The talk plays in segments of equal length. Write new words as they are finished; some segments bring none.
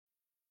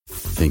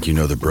Think you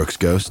know the Brooks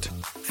Ghost?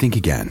 Think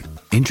again.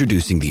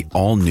 Introducing the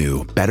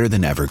all-new,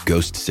 better-than-ever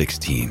Ghost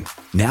 16.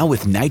 Now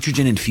with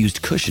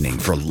nitrogen-infused cushioning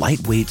for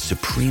lightweight,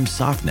 supreme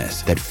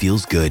softness that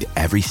feels good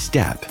every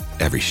step,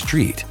 every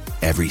street,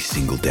 every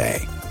single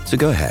day. So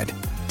go ahead,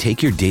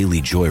 take your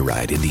daily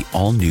joyride in the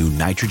all-new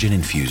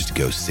nitrogen-infused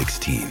Ghost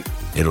 16.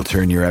 It'll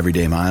turn your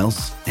everyday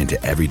miles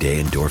into everyday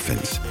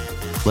endorphins.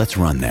 Let's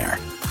run there.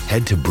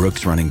 Head to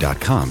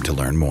brooksrunning.com to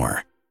learn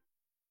more.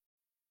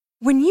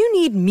 When you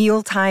need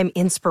mealtime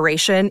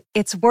inspiration,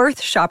 it's worth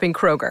shopping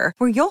Kroger,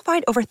 where you'll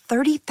find over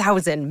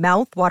 30,000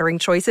 mouth-watering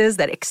choices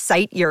that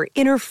excite your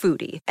inner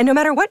foodie. And no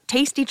matter what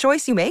tasty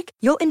choice you make,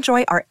 you'll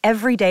enjoy our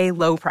everyday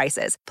low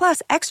prices,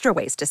 plus extra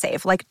ways to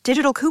save, like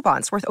digital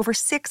coupons worth over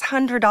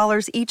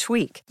 $600 each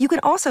week. You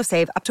can also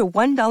save up to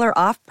 $1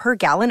 off per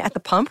gallon at the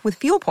pump with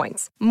fuel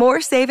points.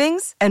 More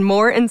savings and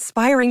more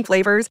inspiring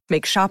flavors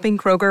make shopping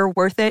Kroger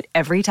worth it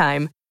every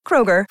time.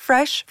 Kroger,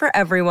 fresh for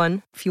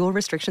everyone. Fuel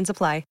restrictions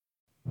apply.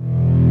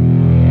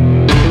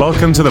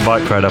 Welcome to the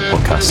Bike Radar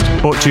podcast,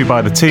 brought to you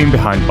by the team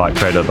behind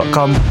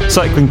BikeRadar.com,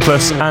 Cycling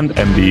Plus and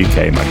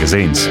MBUK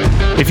magazines.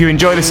 If you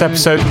enjoy this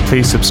episode,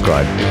 please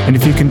subscribe. And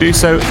if you can do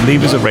so,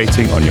 leave us a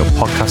rating on your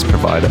podcast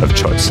provider of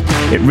choice.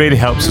 It really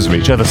helps us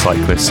reach other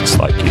cyclists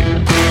like you.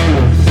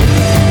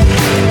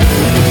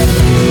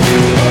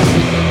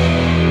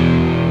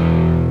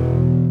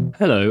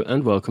 Hello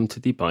and welcome to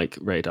the Bike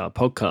Radar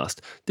podcast.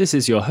 This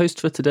is your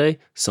host for today,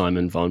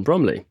 Simon Von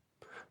Bromley.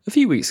 A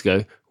few weeks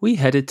ago, we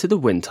headed to the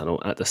wind tunnel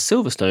at the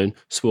Silverstone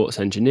Sports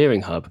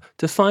Engineering Hub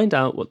to find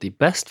out what the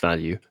best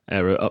value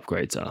aero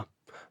upgrades are.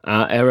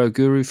 Our aero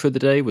guru for the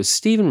day was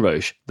Stephen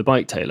Roche, the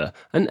Bike Tailor,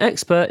 an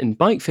expert in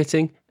bike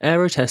fitting,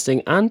 aero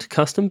testing and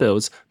custom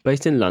builds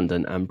based in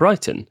London and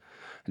Brighton.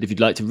 And if you'd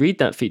like to read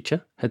that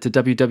feature, head to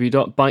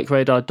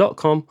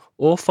www.bikeradar.com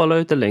or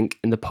follow the link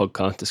in the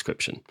podcast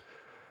description.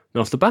 And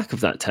off the back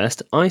of that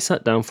test, I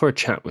sat down for a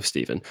chat with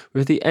Stephen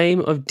with the aim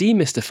of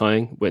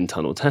demystifying wind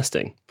tunnel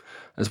testing.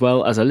 As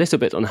well as a little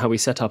bit on how we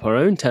set up our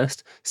own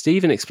test,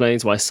 Stephen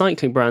explains why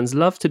cycling brands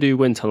love to do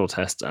wind tunnel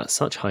tests at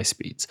such high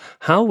speeds,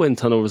 how wind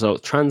tunnel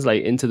results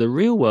translate into the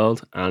real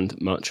world, and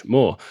much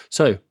more.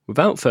 So,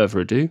 without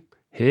further ado,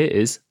 here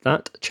is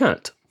that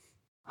chat.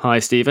 Hi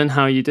Stephen,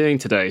 how are you doing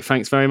today?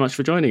 Thanks very much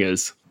for joining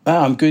us.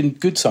 I'm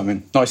good,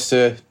 Simon. Nice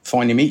to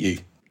finally meet you.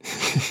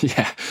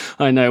 Yeah,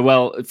 I know.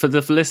 Well, for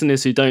the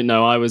listeners who don't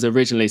know, I was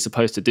originally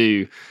supposed to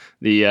do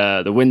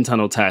the wind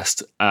tunnel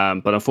test,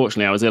 but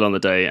unfortunately I was ill on the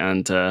day,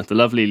 and the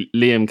lovely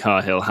Liam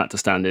Carhill had to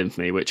stand in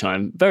for me, which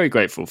I'm very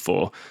grateful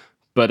for.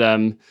 But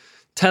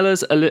tell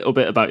us a little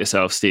bit about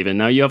yourself, Stephen.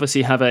 Now, you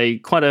obviously have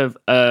quite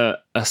a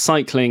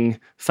cycling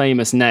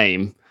famous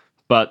name,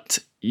 but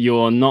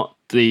you're not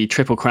the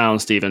Triple Crown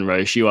Stephen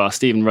Roche. You are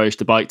Stephen Roche,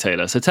 the Bike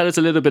Tailor. So tell us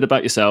a little bit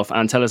about yourself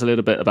and tell us a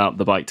little bit about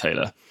the Bike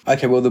Tailor.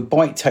 Okay, well, the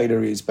Bike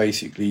Tailor is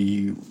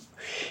basically,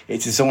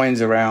 it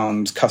designs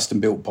around custom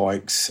built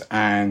bikes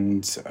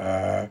and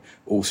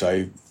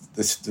also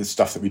the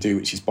stuff that we do,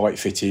 which is bike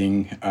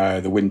fitting,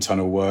 the wind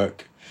tunnel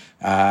work,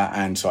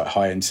 and like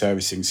high-end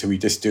servicing. So we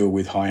just deal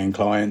with high-end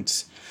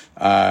clients.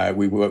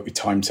 We work with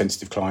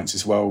time-sensitive clients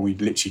as well. We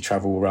literally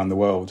travel around the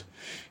world.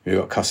 We've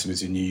got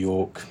customers in New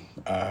York,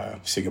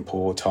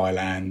 Singapore,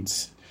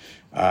 Thailand,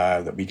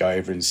 that we go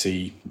over and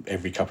see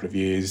every couple of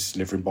years,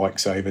 delivering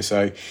bikes over.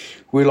 So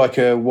we're like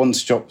a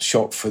one-stop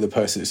shop for the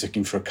person that's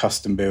looking for a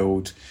custom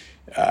build.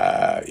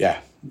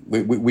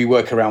 We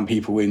work around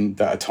people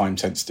that are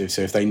time-sensitive.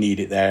 So if they need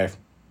it there,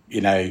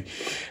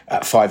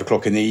 at 5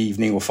 o'clock in the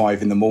evening or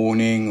 5 in the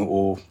morning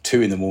or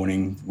 2 in the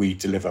morning, we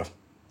deliver,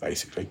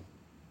 basically.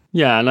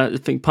 Yeah, and I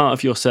think part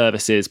of your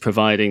service is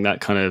providing that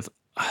kind of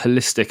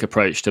holistic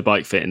approach to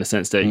bike fit, in the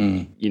sense that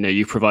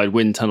you provide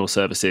wind tunnel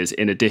services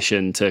in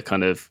addition to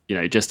kind of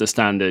just a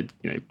standard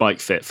bike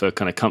fit for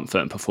kind of comfort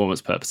and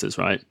performance purposes,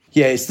 right?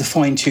 Yeah, it's the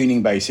fine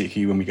tuning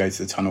basically when we go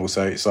to the tunnel.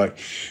 So it's like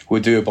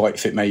we'll do a bike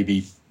fit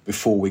maybe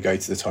before we go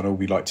to the tunnel.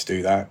 We like to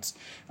do that,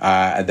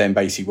 and then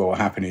basically what will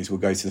happen is we'll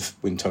go to the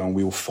wind tunnel and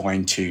we'll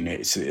fine tune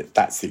it.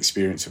 That's the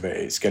experience of it.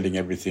 It's getting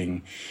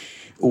everything,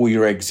 all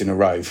your eggs in a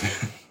row.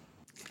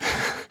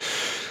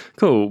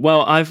 Cool.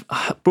 Well, I've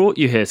brought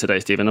you here today,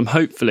 Stephen, and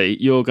hopefully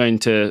you're going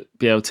to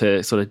be able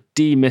to sort of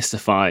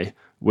demystify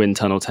wind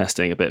tunnel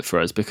testing a bit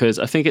for us, because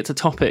I think it's a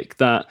topic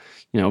that,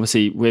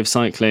 obviously with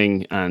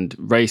cycling and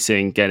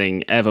racing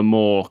getting ever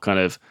more kind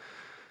of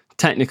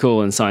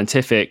technical and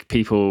scientific,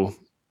 people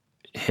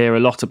hear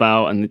a lot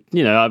about, and,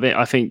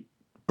 I think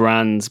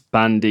brands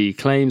bandy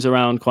claims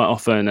around quite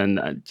often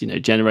and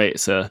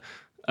generates a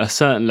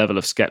certain level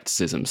of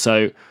skepticism.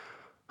 So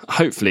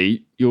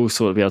hopefully you'll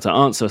sort of be able to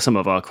answer some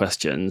of our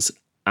questions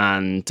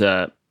and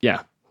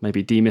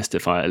maybe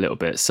demystify it a little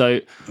bit.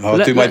 So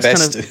I'll do my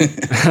best.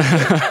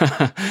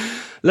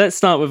 Let's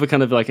start with a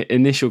kind of like an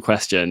initial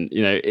question.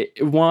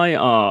 Why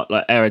are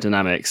like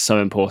aerodynamics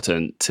so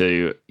important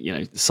to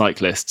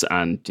cyclists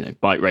and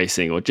bike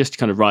racing, or just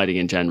kind of riding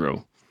in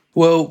general?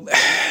 Well,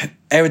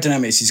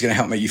 aerodynamics is going to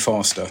help make you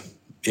faster,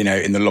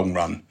 in the long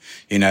run.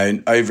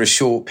 Over a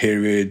short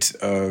period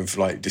of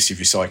just if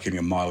you're cycling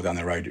a mile down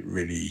the road, it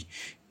really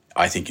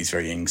I think is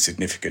very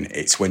insignificant.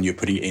 It's when you're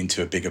putting it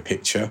into a bigger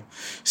picture.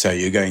 So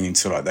you're going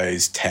into like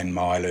those 10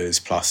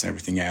 milers plus and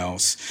everything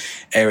else.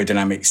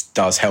 Aerodynamics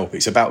does help.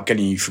 It's about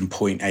getting you from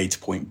point A to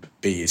point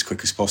B as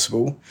quick as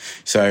possible.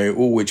 So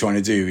all we're trying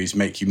to do is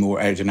make you more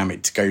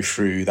aerodynamic to go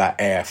through that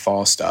air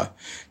faster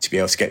to be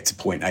able to get to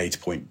point A to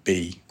point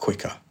B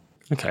quicker.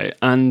 Okay.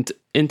 And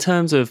in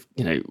terms of,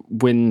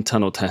 wind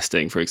tunnel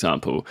testing, for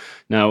example,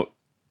 now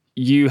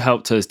you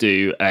helped us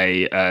do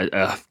a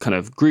kind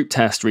of group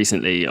test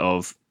recently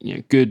of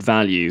good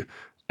value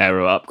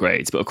aero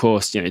upgrades, but of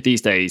course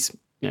these days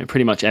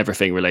pretty much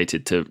everything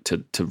related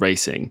to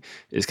racing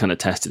is kind of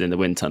tested in the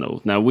wind tunnel.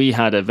 Now we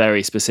had a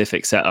very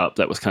specific setup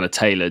that was kind of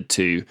tailored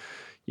to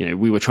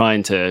we were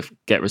trying to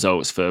get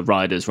results for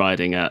riders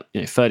riding at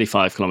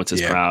 35 kilometers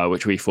per hour,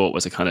 which we thought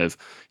was a kind of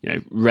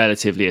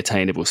relatively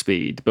attainable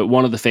speed. But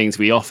one of the things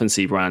we often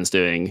see brands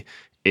doing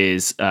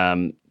is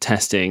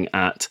testing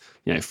at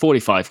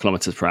 45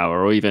 kilometers per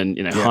hour or even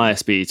higher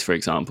speeds, for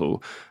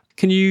example.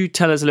 Can you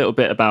tell us a little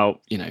bit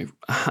about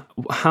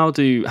how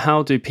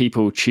do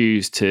people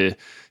choose to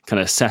kind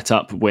of set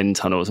up wind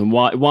tunnels, and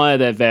why are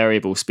there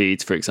variable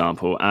speeds, for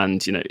example?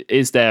 And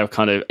is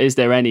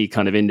there any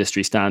kind of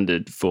industry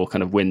standard for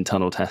kind of wind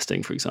tunnel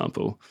testing, for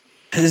example?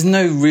 There's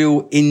no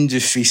real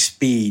industry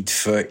speed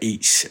for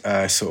each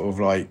sort of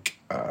like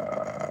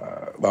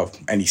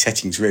any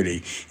settings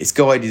really. It's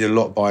guided a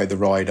lot by the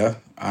rider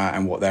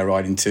and what they're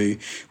riding to.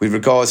 With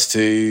regards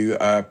to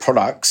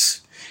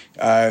products,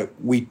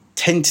 we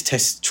tend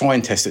to try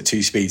and test at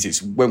 2 speeds.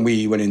 It's when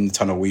we went in the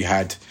tunnel, we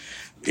had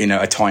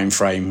a time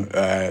frame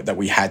that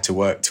we had to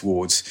work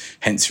towards.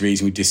 Hence the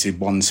reason we just did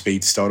 1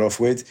 speed to start off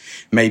with.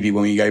 Maybe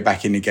when we go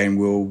back in again,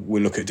 we'll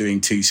look at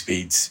doing 2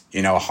 speeds,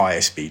 a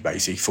higher speed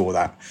basically for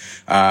that.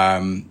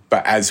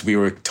 But as we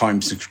were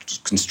time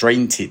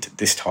constrained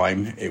this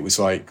time, it was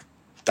like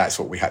that's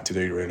what we had to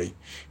do really.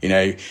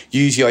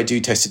 Usually I do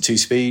test at 2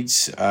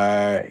 speeds.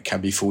 It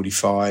can be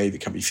 45,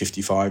 it can be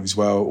 55 as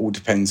well. All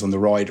depends on the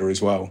rider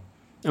as well.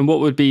 And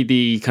what would be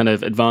the kind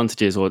of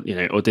advantages or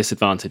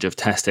disadvantage of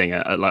testing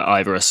at like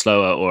either a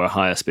slower or a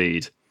higher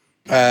speed?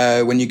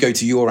 When you go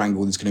to your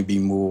angle, there's going to be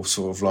more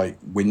sort of like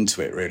wind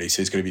to it, really.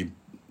 So it's going to be,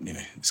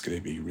 it's going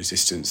to be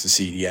resistance, the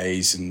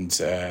CDAs and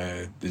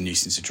the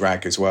nuisance of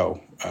drag as well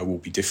will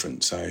be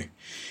different. So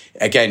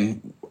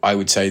again, I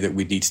would say that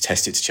we'd need to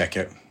test it to check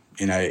it.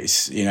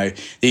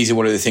 These are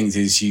one of the things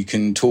is you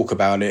can talk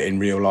about it in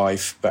real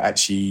life, but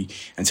actually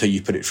until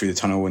you put it through the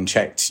tunnel and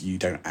checked, you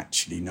don't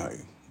actually know.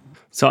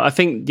 So I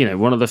think,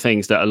 one of the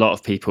things that a lot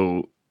of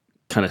people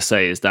kind of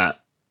say is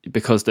that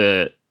because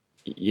a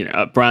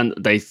brand,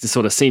 they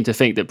sort of seem to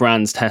think that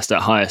brands test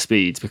at higher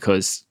speeds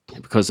because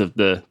of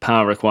the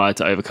power required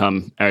to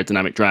overcome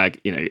aerodynamic drag,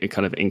 it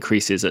kind of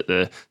increases at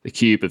the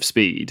cube of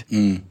speed.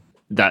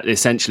 That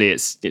essentially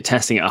it's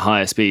testing at a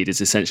higher speed is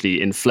essentially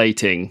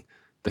inflating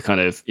the kind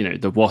of,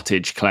 the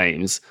wattage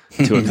claims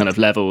to a kind of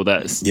level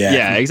that's,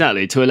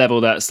 exactly, to a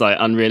level that's like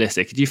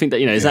unrealistic. Do you think that,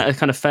 is that a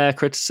kind of fair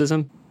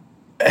criticism?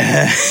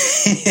 I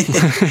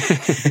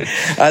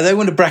don't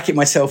want to bracket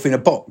myself in a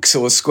box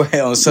or a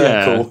square or a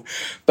circle,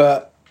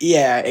 but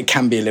it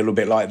can be a little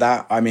bit like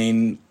that. I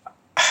mean,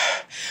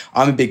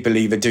 I'm a big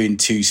believer doing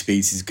 2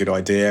 speeds is a good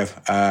idea.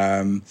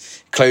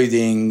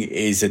 Clothing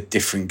is a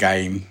different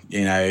game.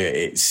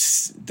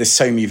 There's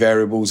so many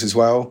variables as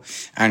well,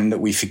 and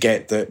that we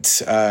forget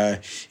that,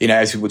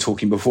 as we were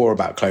talking before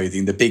about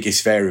clothing, the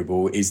biggest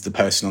variable is the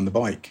person on the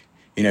bike.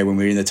 When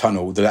we're in the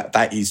tunnel,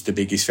 that is the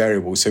biggest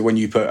variable. So when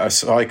you put a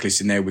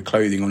cyclist in there with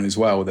clothing on as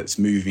well, that's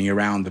moving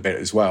around a bit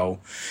as well,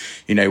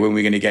 when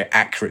we're going to get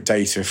accurate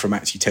data from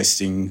actually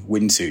testing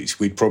windsuits,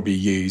 we'd probably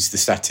use the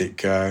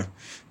static,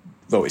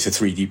 it's a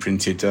 3D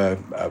printed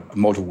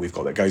model we've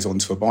got that goes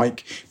onto a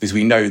bike, because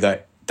we know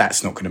that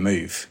that's not going to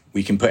move.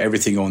 We can put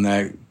everything on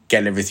there,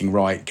 get everything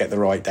right, get the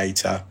right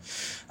data.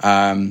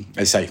 As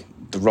I say,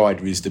 the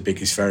rider is the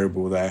biggest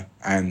variable there,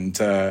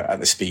 and at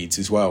the speeds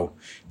as well,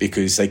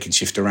 because they can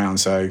shift around.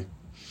 So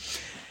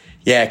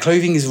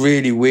clothing is a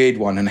really weird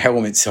one, and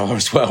helmets are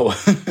as well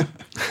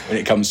when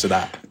it comes to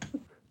that.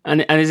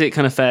 And is it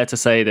kind of fair to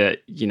say that,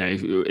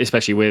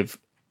 especially with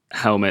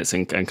helmets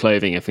and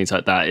clothing and things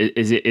like that,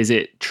 is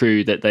it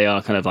true that they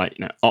are kind of like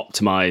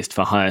optimized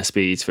for higher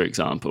speeds, for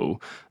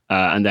example?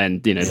 And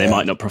then, they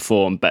might not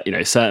perform, but,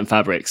 certain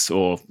fabrics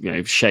or,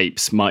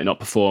 shapes might not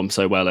perform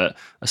so well at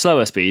a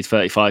slower speed,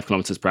 35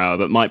 kilometers per hour,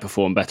 but might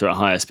perform better at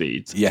higher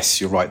speeds.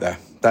 Yes, you're right there.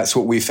 That's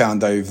what we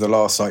found over the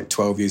last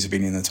 12 years of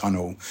being in the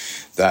tunnel,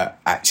 that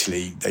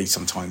actually they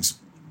sometimes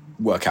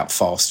work out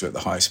faster at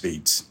the higher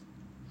speeds.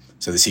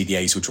 So the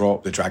CDAs will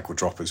drop, the drag will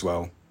drop as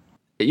well.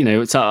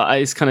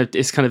 It's kind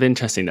of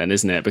interesting then,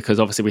 isn't it? Because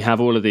obviously we have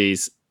all of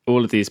these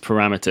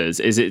parameters.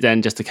 Is it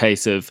then just a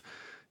case of,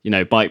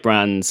 bike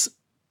brands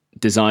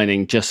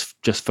designing just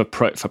for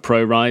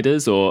pro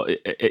riders, or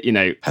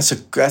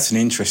that's an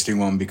interesting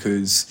one,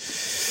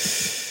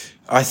 because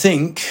I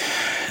think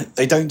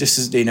they don't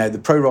just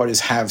the pro riders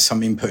have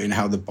some input in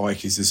how the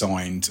bike is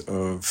designed,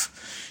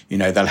 of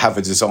they'll have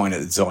a designer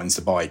that designs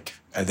the bike,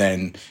 and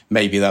then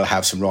maybe they'll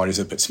have some riders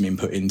that put some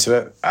input into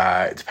it.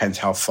 It depends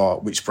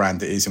which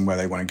brand it is and where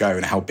they want to go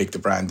and how big the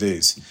brand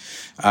is.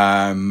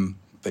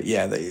 But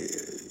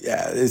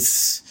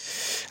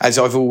it's, as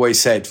I've always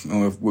said,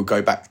 we'll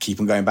keep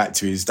on going back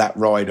to, is that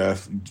rider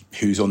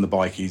who's on the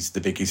bike is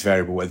the biggest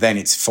variable. And then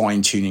it's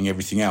fine tuning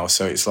everything else.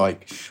 So it's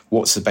like,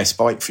 what's the best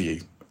bike for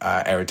you,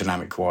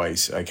 aerodynamic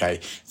wise?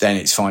 Okay, then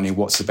it's finding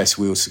what's the best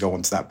wheels to go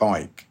onto that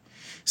bike.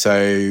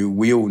 So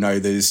we all know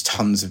there's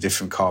tons of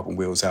different carbon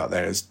wheels out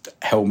there. There's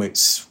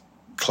helmets,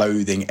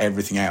 clothing,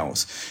 everything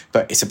else.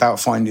 But it's about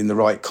finding the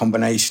right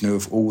combination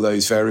of all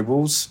those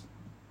variables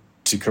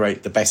to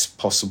create the best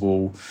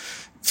possible,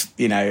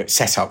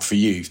 setup for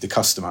you, the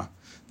customer.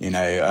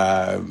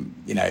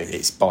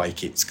 It's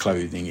bike, it's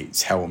clothing,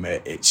 it's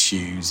helmet, it's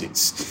shoes,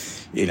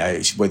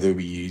 it's whether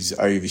we use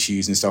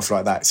overshoes and stuff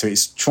like that. So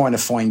it's trying to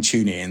fine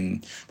tune it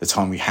in the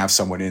time we have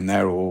someone in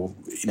there, or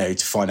to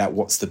find out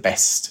what's the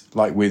best.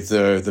 Like with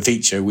the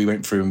feature, we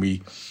went through and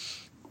we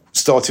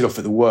started off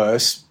at the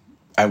worst,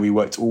 and we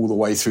worked all the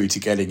way through to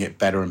getting it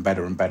better and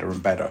better and better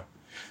and better.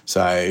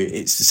 So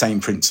it's the same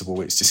principle.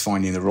 It's just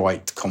finding the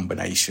right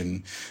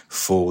combination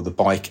for the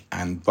bike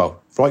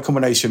right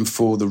combination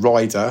for the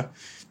rider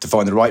to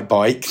find the right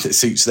bike that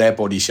suits their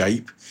body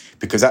shape,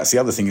 because that's the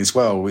other thing as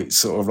well. It's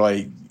sort of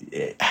like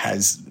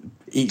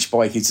each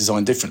bike is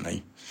designed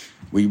differently.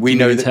 We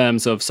know in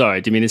terms of,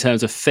 do you mean in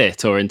terms of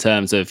fit, or in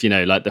terms of,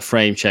 like the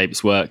frame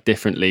shapes work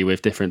differently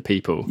with different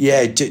people?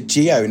 Yeah,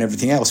 geo and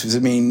everything else. Because I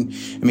mean,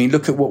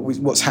 look at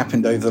what's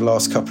happened over the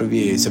last couple of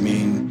years.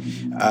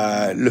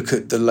 Look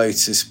at the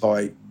Lotus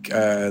bike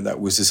that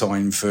was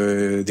designed for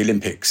the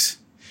Olympics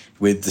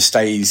with the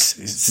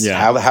stays. Yeah.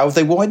 How have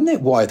they widened it?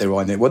 Why are they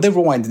widening it? Well, they're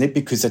widening it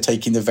because they're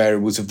taking the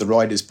variables of the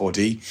rider's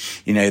body,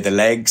 the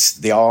legs,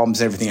 the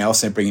arms, and everything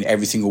else, and they're bringing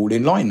everything all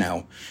in line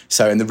now.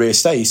 So in the rear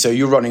stays, so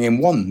you're running in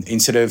one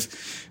instead of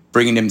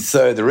bringing them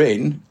further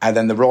in, and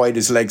then the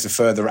rider's legs are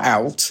further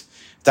out.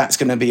 That's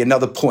going to be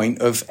another point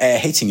of air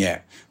hitting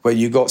it, where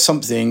you've got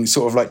something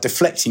sort of like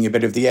deflecting a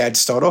bit of the air to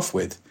start off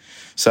with.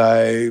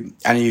 So,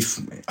 and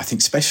I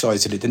think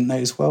Specialized did it, didn't they,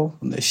 as well?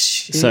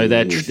 So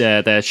the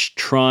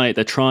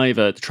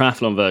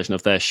triathlon version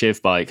of their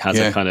Shiv bike has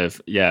a kind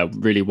of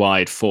really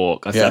wide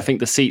fork. I think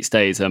the seat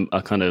stays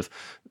are kind of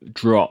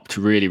dropped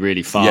really,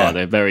 really far. Yeah.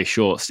 They're very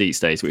short seat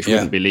stays, which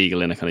wouldn't be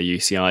legal in a kind of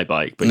UCI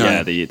bike. But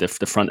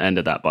the front end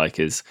of that bike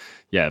is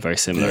very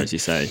similar, as you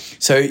say.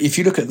 So if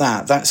you look at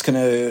that, that's going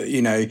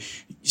to,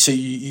 so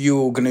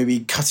you're going to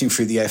be cutting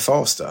through the air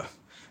faster.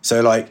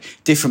 So like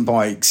different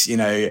bikes,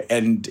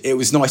 and it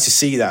was nice to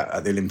see that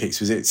at the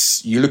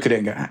Olympics. You look at it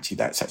and go, actually,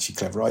 that's actually a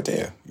clever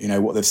idea.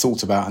 What they've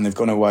thought about, and they've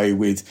gone away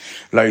with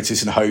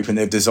Lotus and Hope, and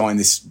they've designed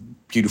this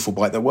beautiful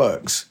bike that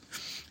works.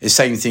 The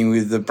same thing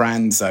with the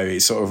brands, though.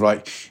 It's sort of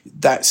like,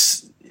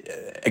 that's,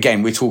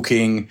 again, we're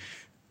talking,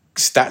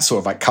 that's sort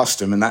of like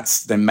custom, and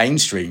that's the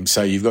mainstream.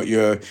 So you've got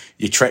your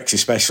Treks, your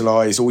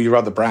Specialized, all your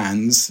other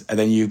brands, and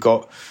then you've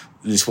got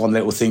this one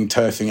little thing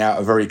turfing out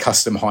a very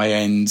custom high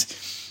end,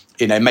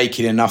 make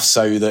it enough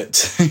so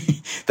that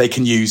they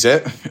can use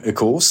it, of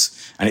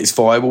course, and it's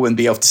viable and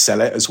be able to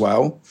sell it as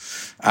well.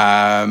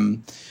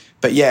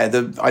 But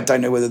I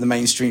don't know whether the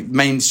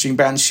mainstream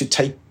brands should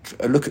take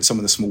a look at some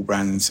of the small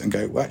brands and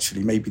go, well,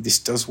 actually, maybe this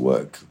does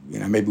work.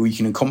 Maybe we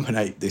can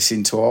accommodate this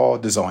into our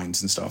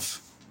designs and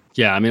stuff.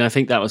 Yeah, I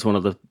think that was one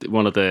of the.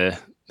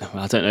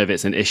 I don't know if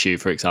it's an issue,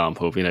 for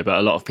example, but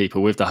a lot of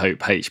people with the Hope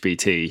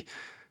HBT,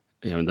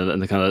 and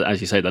the kind of, as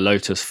you say, the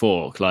Lotus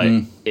fork,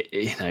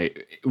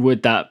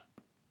 would that,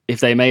 if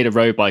they made a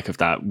road bike of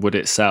that, would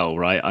it sell?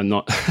 Right? I'm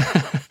not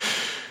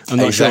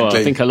sure.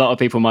 I think a lot of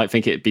people might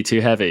think it'd be too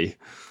heavy.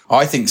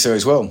 I think so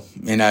as well.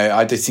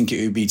 I do think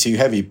it would be too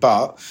heavy,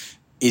 but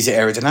is it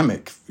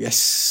aerodynamic?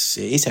 Yes,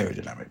 it is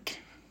aerodynamic.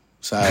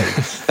 So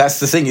that's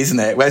the thing, isn't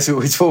it? That's what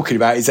we're talking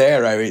about, is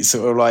aero. It's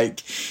sort of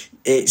like,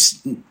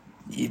 it's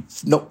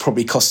not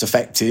probably cost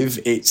effective.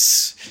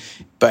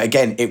 But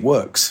again, it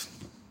works.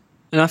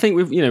 And I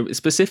think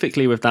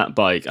specifically with that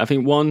bike, I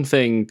think one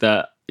thing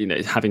that,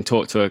 having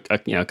talked to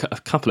a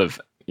couple of,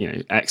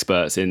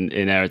 experts in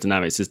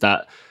aerodynamics, is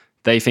that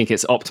they think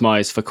it's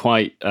optimized for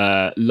quite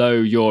low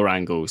yaw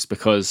angles,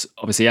 because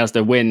obviously as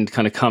the wind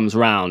kind of comes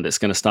round, it's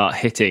going to start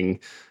hitting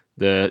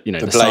the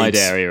side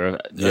area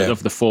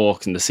of the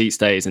fork and the seat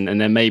stays, and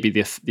then maybe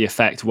the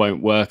effect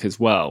won't work as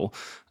well.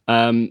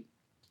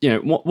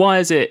 Why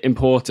is it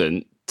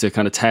important to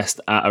kind of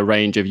test at a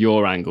range of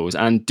yaw angles,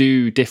 and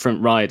do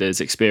different riders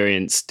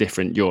experience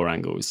different yaw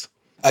angles?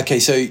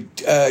 Okay, so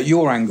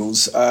yaw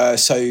angles.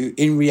 So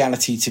in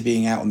reality, to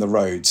being out on the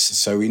roads,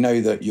 so we know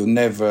that you're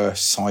never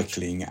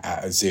cycling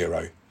at a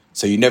zero.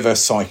 So you're never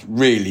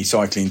really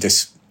cycling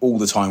just all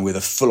the time with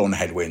a full-on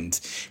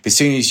headwind. But as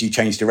soon as you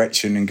change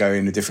direction and go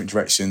in a different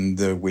direction,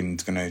 the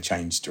wind's going to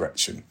change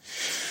direction.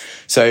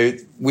 So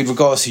with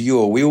regards to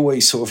yaw, we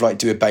always sort of like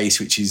do a base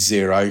which is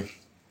 0.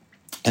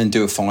 and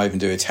do a 5 and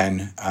do a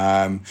 10.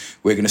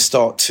 We're going to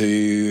start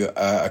to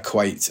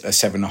equate a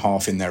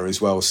 7.5 in there as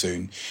well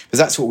soon, because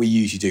that's what we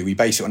usually do. We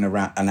base it on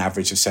an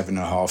average of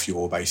 7.5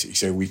 yaw, basically.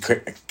 So we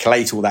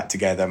collate all that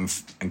together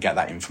and get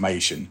that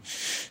information.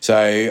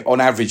 So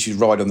on average, you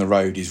ride on the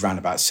road is around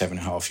about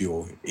 7.5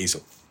 yaw is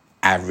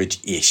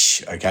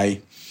average-ish,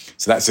 okay?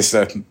 So that's just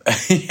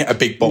a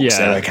big box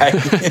there,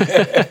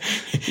 okay?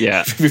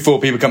 Yeah. Before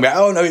people come back,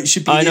 oh no, it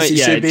should be this, it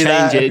should be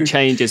that. It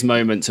changes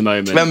moment to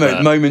moment.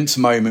 Moment to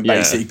moment,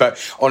 basically.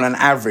 But on an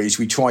average,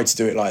 we try to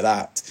do it like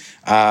that.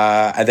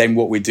 And then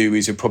what we do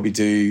is we'd probably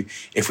do,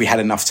 if we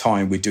had enough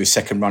time, we'd do a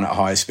second run at a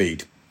higher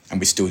speed and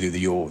we'd still do the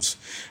yaws.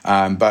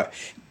 But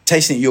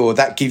tasting at yaw,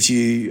 that gives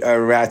you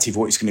a reality of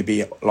what it's going to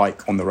be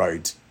like on the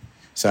road.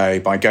 So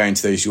by going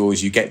to those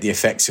yaws, you get the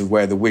effects of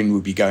where the wind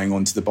would be going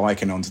onto the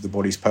bike and onto the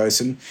body's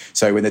person.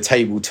 So when the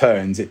table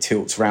turns, it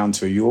tilts round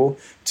to a yaw,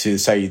 to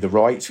say the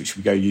right, which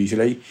we go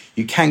usually.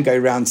 You can go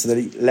round to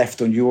the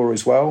left on yaw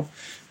as well,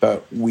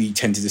 but we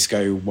tend to just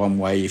go one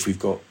way if we've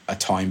got a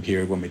time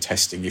period when we're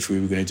testing. If we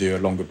were going to do a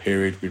longer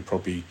period, we'd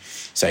probably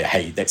say,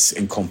 hey, let's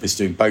encompass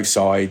doing both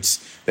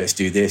sides. Let's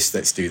do this,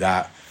 let's do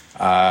that.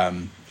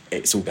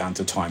 It's all down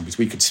to time, because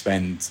we could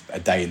spend a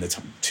day in the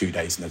 2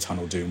 days in the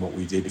tunnel doing what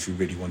we did if we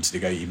really wanted to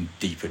go even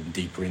deeper and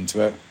deeper into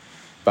it.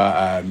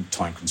 But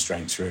time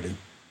constraints, really.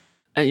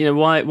 And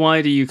why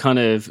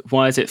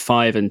is it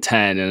 5 and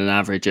 10 and an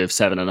average of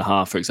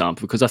 7.5, for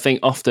example? Because I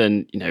think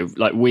often,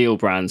 like wheel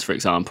brands, for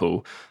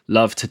example,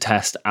 love to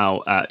test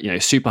out at,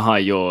 super high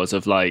yaws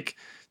of like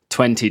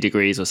 20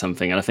 degrees or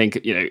something. And I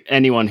think,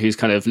 anyone who's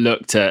kind of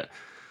looked at,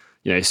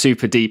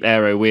 super deep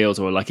aero wheels,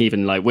 or like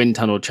even like wind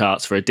tunnel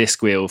charts for a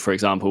disc wheel, for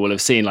example, will have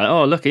seen like,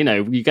 oh, look,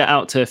 you get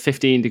out to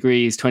 15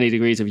 degrees, 20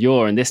 degrees of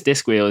yaw, and this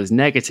disc wheel is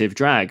negative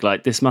drag.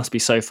 Like, this must be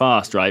so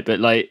fast, right?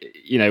 But like,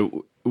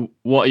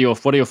 what are your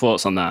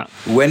thoughts on that?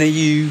 When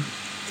you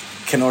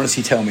can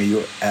honestly tell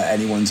me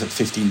anyone's at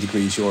 15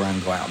 degrees yaw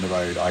angle out on the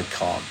road, I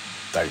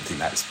don't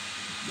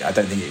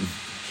think it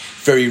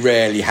very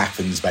rarely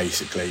happens,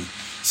 basically.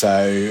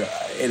 So,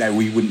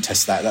 we wouldn't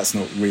test that. That's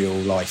not real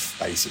life,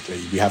 basically.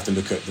 We have to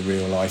look at the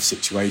real life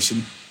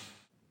situation.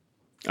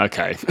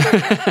 Okay.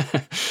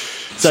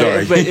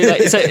 Sorry.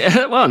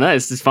 Well, no,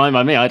 it's fine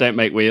by me. I don't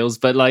make wheels.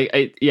 But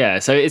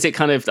so is it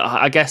kind of,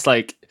 I guess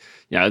like,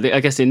 I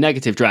guess in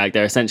negative drag,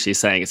 they're essentially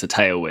saying it's a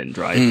tailwind,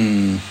 right?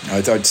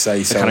 I'd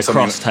say so. Kind of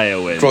cross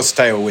tailwind. Cross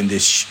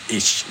tailwind-ish.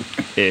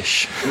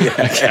 Ish.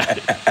 Yeah.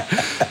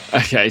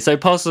 Okay, so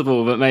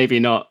possible, but maybe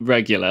not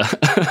regular.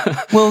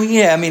 Well,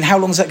 yeah, I mean, how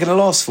long is that going to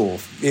last for?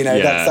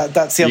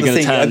 That's the other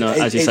thing.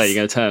 As you say, you're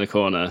going to turn a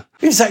corner.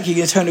 Exactly, you're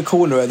going to turn a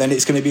corner and then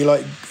it's going to be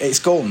like, it's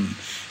gone.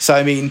 So,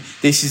 I mean,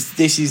 this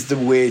is the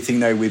weird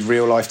thing, though, with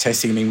real-life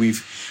testing. I mean,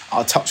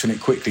 I'll touch on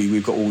it quickly.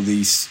 We've got all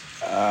these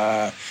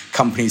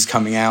companies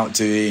coming out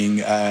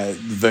doing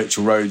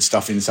virtual road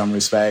stuff in some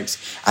respects,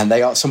 and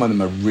some of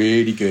them are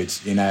really good,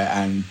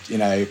 and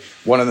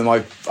one of them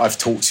I've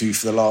talked to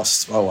for the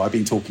last, I've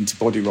been talking to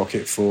Body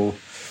Rocket for,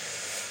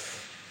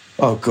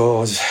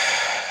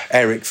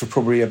 Eric, for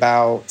probably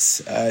about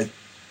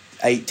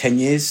 8-10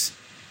 years.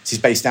 He's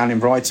based down in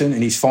Brighton,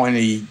 and he's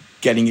finally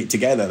getting it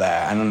together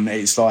there, and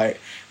it's like,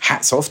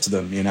 hats off to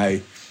them,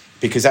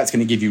 because that's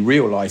going to give you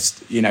real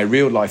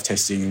life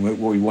testing and what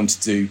we want to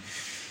do.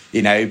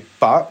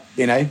 But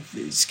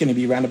it's going to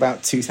be around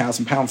about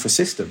 £2,000 for a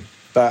system,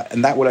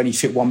 and that will only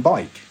fit one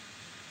bike,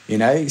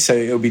 so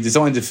it'll be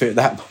designed to fit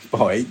that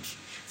bike.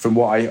 From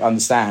what I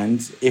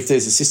understand, if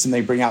there's a system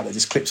they bring out that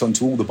just clips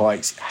onto all the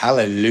bikes,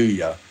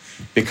 hallelujah,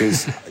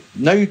 because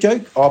no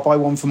joke, I'll buy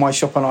one for my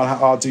shop and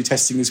I'll do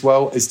testing as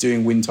well as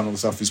doing wind tunnel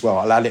stuff as well.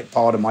 I'll add it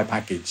part of my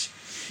package.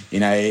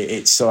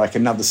 It's like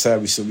another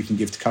service that we can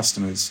give to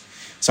customers.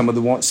 Some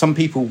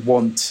people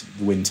want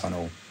the wind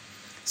tunnel,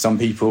 some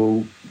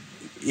people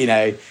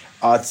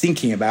are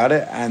thinking about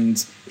it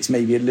and it's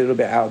maybe a little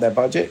bit out of their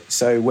budget.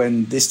 So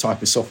when this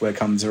type of software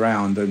comes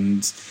around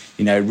and,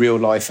 real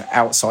life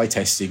outside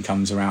testing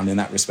comes around in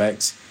that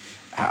respect,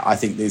 I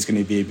think there's going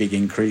to be a big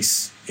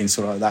increase in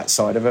sort of that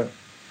side of it.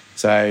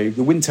 So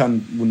the wind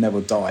tunnel will never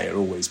die,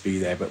 it'll always be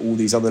there. But all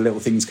these other little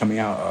things coming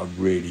out are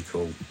really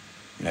cool.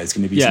 There's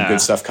going to be some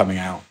good stuff coming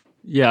out.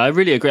 Yeah, I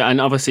really agree. And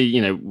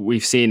obviously,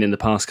 we've seen in the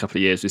past couple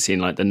of years, we've seen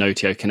like the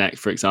Notio Connect,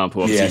 for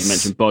example. Obviously, You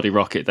mentioned Body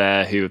Rocket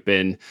there, who have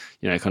been,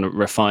 kind of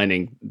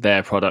refining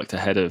their product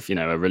ahead of,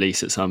 a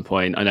release at some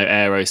point. I know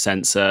Aero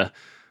Sensor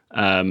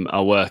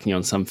are working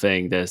on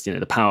something. There's,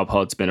 the Power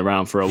Pod's been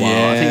around for a while.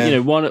 Yeah. I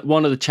think,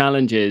 one of the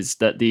challenges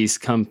that these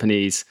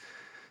companies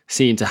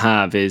seem to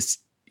have is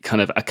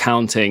kind of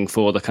accounting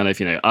for the kind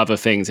of, other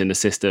things in the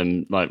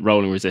system, like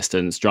rolling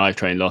resistance,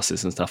 drivetrain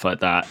losses and stuff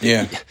like that.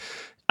 Yeah.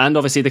 And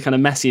obviously the kind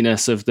of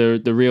messiness of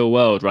the real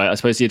world, right? I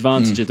suppose the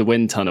advantage of the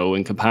wind tunnel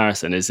in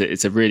comparison is that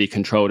it's a really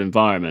controlled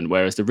environment,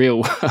 whereas the real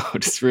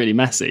world is really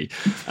messy.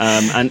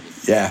 And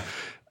yeah,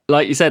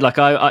 like you said, like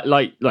I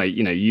like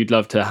you'd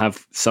love to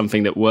have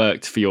something that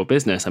worked for your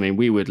business. I mean,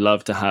 we would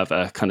love to have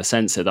a kind of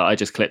sensor that I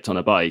just clipped on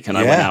a bike and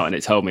I went out and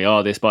it told me,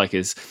 this bike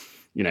is,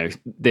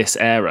 this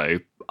aero,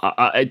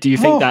 Do you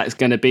think that's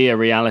going to be a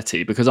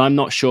reality? Because I'm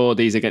not sure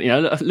these are going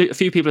to, a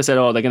few people have said,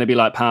 they're going to be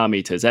like power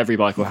meters. Every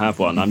bike will have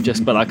one.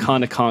 But I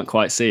kind of can't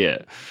quite see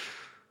it.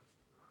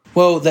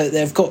 Well,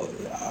 they've got,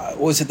 what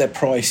was it, their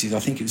prices? I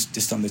think it was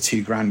just under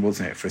 $2,000,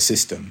 wasn't it, for a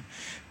system?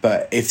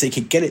 But if they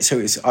could get it so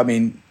it's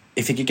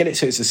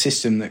a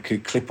system that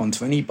could clip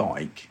onto any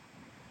bike,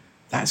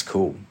 that's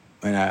cool.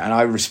 And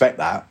I respect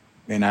that,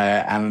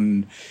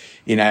 and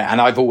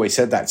I've always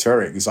said that to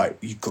Eric. It's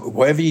like,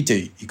 whatever you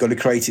do, you've got to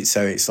create it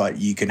so it's like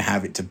you can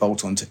have it to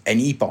bolt onto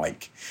any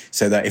bike,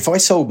 so that if I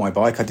sold my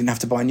bike, I didn't have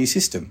to buy a new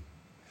system.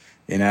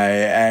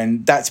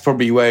 And that's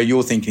probably where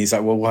you're thinking. It's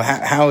like, well,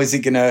 how is it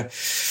going to,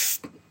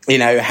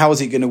 how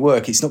is it going to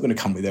work? It's not going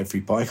to come with every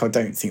bike. I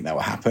don't think that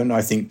will happen.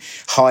 I think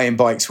high-end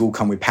bikes will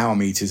come with power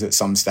meters at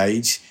some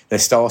stage. They're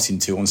starting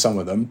to on some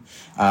of them.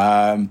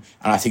 And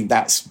I think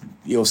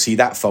you'll see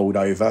that fold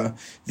over.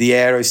 The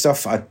aero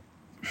stuff, I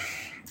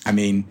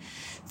mean,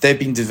 they've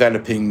been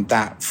developing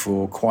that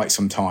for quite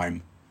some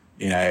time,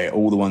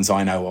 all the ones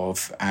I know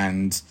of.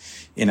 And,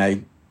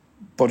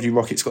 Body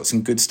Rocket's got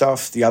some good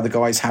stuff. The other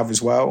guys have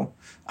as well.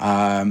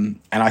 And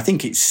I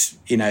think it's,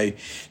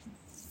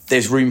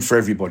 there's room for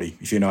everybody,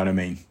 if you know what I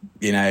mean.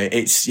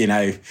 It's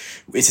a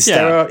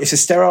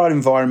sterile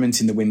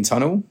environment in the wind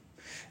tunnel,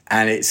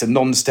 and it's a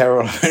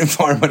non-sterile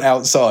environment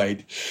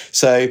outside.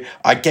 So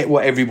I get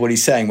what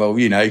everybody's saying. Well,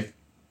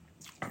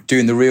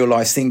 doing the real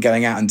life thing,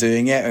 going out and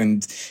doing it,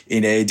 and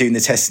doing the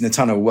test in the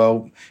tunnel.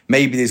 Well,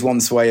 maybe there's one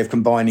way of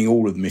combining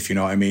all of them, if you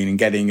know what I mean, and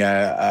getting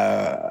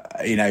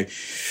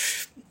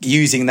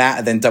using that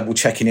and then double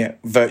checking it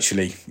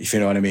virtually, if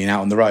you know what I mean,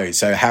 out on the road.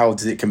 So how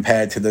does it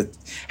compare to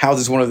how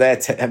does one of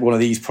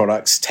these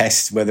products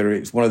test, whether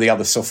it's one of the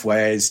other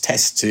softwares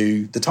test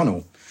to the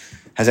tunnel?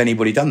 Has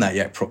anybody done that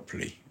yet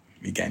properly?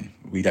 Again,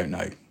 we don't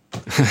know.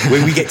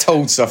 we get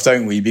told stuff,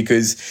 don't we?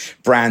 Because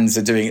brands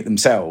are doing it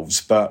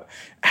themselves. But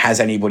has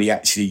anybody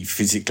actually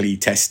physically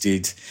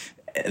tested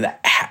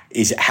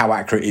how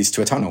accurate it is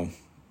to a tunnel?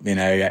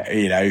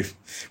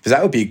 Because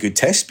that would be a good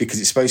test,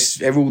 because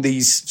all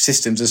these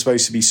systems are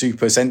supposed to be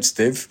super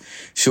sensitive.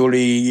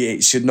 Surely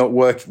it should not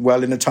work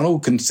well in a tunnel,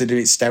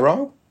 considering it's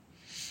sterile.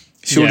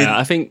 Surely,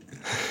 I think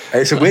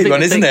it's a weird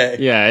one, isn't it?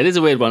 Yeah, it is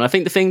a weird one. I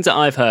think the things that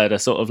I've heard are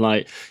sort of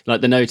like the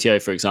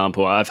Notio, for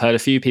example. I've heard a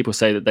few people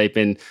say that they've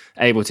been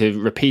able to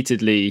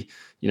repeatedly,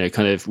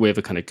 kind of with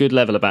a kind of good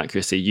level of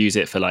accuracy, use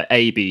it for like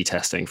A/B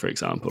testing, for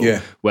example,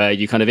 where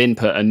you kind of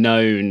input a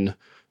known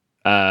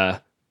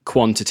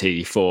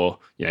quantity for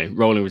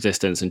rolling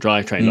resistance and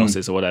drivetrain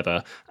losses or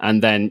whatever,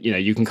 and then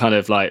you can kind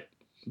of like,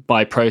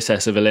 by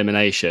process of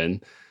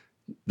elimination,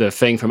 the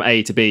thing from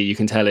A to B, you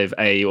can tell if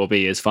A or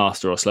B is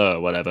faster or slower or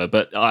whatever.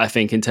 But I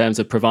think in terms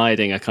of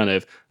providing a kind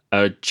of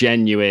a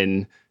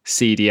genuine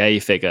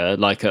CDA figure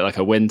like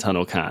a wind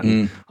tunnel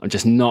can, I'm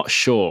just not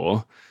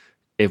sure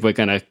if we're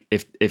gonna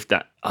if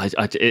that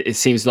it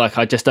seems like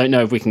I just don't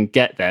know if we can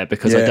get there,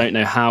 because I don't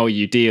know how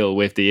you deal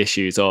with the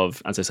issues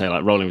of, as I say,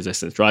 like rolling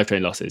resistance,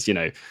 drivetrain losses.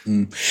 It'd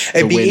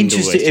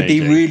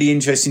be really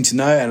interesting to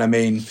know. And I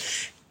mean,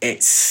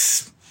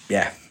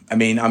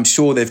 I'm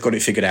sure they've got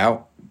it figured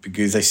out,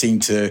 because they seem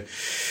to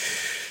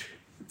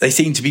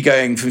be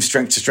going from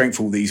strength to strength,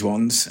 all these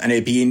ones. And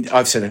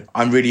I've said,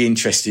 I'm really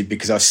interested,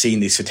 because I've seen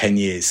this for 10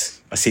 years.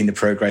 I've seen the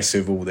progress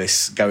of all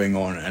this going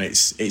on, and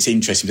it's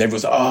interesting.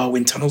 Everyone's like,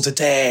 wind tunnels are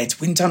dead.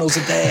 Wind tunnels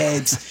are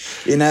dead.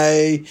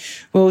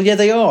 Well, yeah,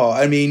 they are.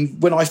 I mean,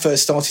 when I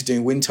first started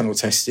doing wind tunnel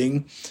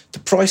testing, the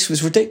price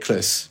was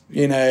ridiculous.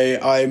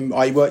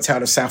 I worked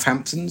out of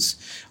Southampton's.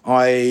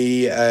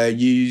 We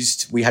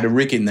had a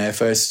rig in there,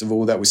 first of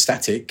all, that was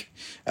static,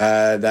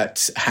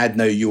 that had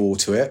no yaw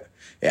to it.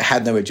 It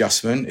had no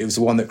adjustment. It was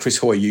the one that Chris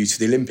Hoy used for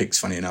the Olympics,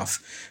 funny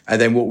enough. And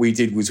then what we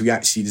did was we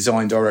actually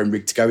designed our own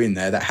rig to go in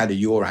there that had a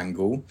yaw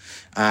angle,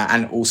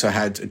 and also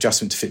had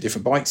adjustment to fit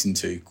different bikes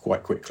into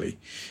quite quickly.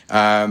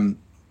 So,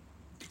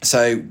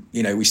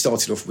 we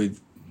started off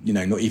with,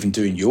 not even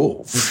doing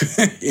yaw,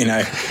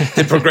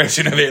 the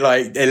progression of it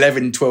like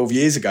 11, 12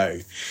 years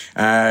ago.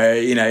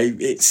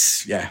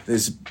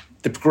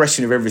 The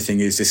progression of everything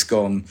is just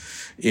gone,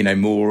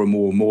 more and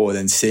more and more,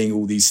 than seeing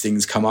all these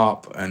things come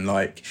up and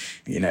like,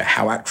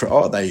 how accurate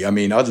are they? I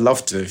mean, I'd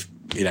love to,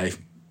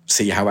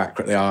 see how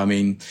accurate they are. I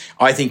mean,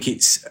 I think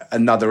it's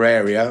another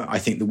area. I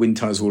think the wind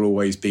tunnels will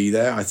always be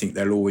there. I think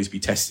there'll always be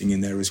testing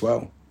in there as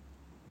well.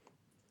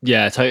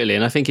 Yeah, totally.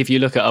 And I think if you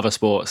look at other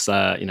sports,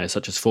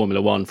 such as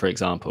Formula One, for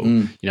example,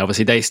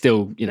 obviously they're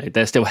still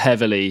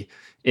heavily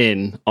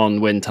in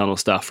on wind tunnel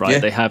stuff, right?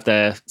 They have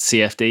their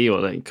CFD, or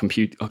the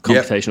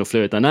computational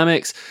fluid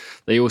dynamics.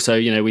 They also,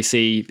 we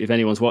see, if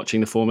anyone's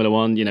watching the Formula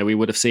One, we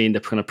would have seen the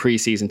kind of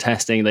pre-season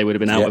testing. They would have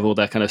been out with all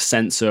their kind of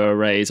sensor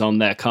arrays on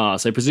their car.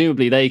 So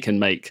presumably they can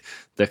make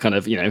the kind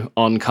of,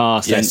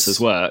 on-car sensors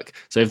work.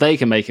 So if they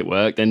can make it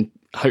work, then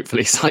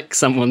hopefully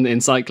someone in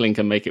cycling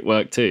can make it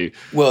work too.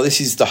 Well, this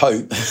is the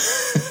hope.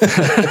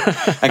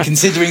 And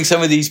considering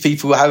some of these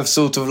people have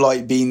sort of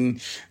like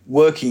been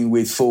working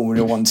with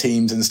Formula One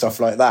teams and stuff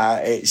like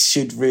that, it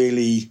should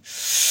really,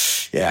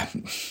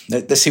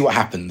 let's see what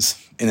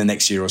happens in the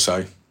next year or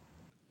so.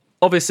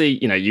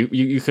 obviously,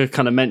 you could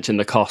kind of mention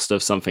the cost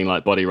of something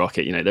like Body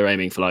Rocket. They're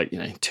aiming for like,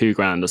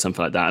 £2,000 or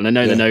something like that. And I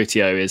know the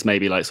Notio is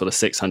maybe like sort of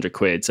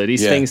 £600. So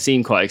these things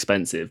seem quite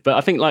expensive. But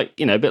I think like,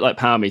 a bit like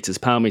power meters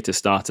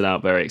started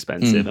out very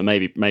expensive, and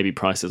maybe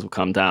prices will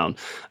come down.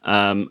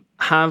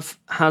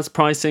 Has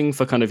pricing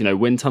for kind of,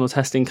 wind tunnel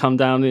testing come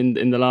down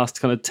in the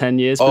last kind of 10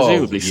 years,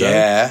 presumably so?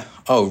 Yeah.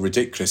 Oh,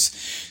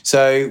 ridiculous.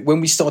 So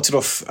when we started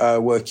off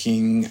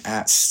working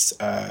at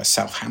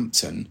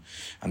Southampton,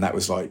 and that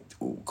was like,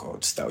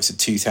 that was in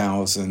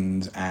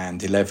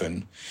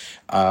 2011,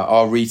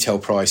 our retail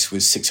price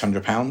was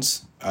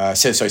 £600.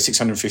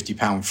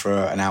 £650 for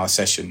an hour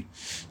session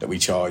that we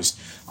charged.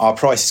 Our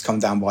price has come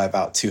down by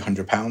about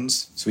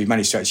 £200. So we've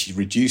managed to actually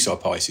reduce our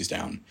prices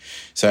down.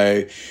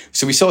 So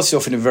we started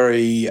off in a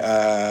very,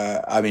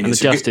 and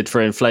adjusted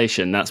for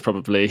inflation, that's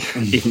probably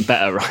even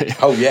better, right?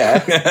 Oh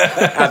yeah,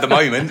 at the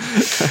moment.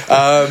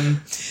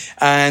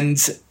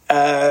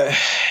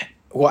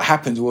 What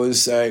happened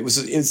was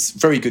it's a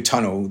very good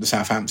tunnel, the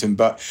Southampton,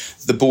 but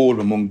the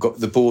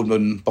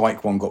Boardman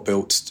bike one got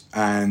built,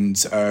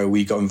 and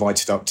we got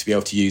invited up to be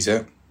able to use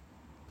it.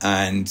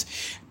 And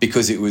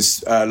because it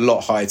was a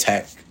lot higher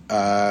tech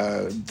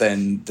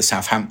than the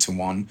Southampton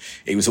one,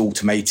 it was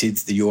automated,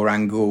 the yaw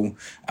angle,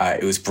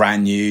 it was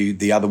brand new.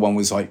 The other one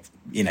was like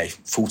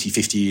 40,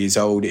 50 years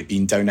old. It'd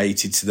been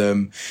donated to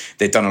them.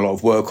 They'd done a lot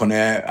of work on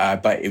it,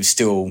 but it was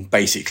still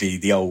basically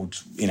the old,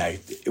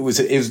 it was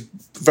a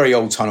very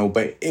old tunnel,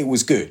 but it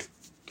was good.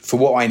 For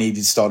what I needed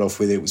to start off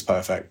with, it was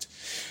perfect.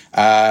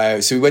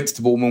 So we went to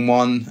the Boardman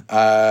one.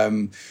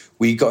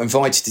 We got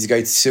invited to go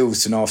to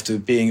Silverstone after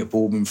being at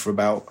Boardman for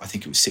about, I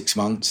think it was 6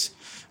 months.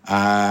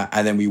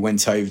 And then we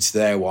went over to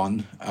their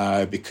one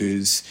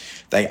because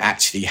they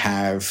actually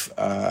have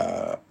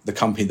the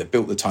company that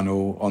built the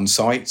tunnel on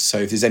site. So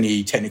if there's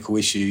any technical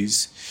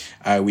issues,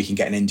 we can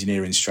get an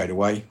engineer in straight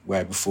away,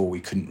 where before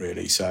we couldn't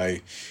really. So,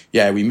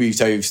 we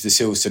moved over to the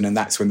Silverstone, and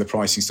that's when the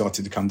pricing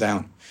started to come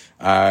down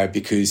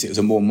because it was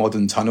a more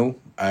modern tunnel.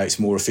 It's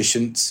more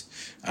efficient,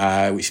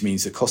 which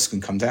means the costs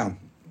can come down.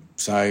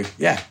 So,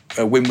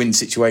 a win-win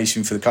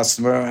situation for the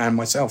customer and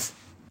myself.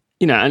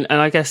 And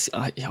I guess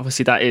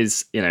obviously that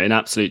is, in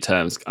absolute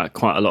terms,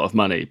 quite a lot of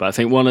money. But I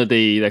think one of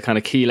the kind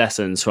of key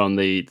lessons from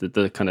the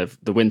kind of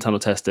the wind tunnel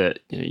test that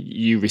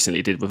you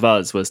recently did with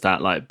us was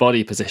that like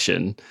body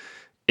position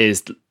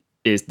is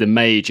the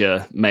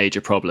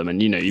major problem.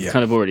 And you've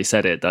kind of already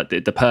said it, that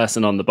the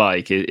person on the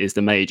bike is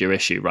the major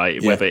issue,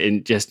 right? Whether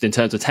in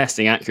terms of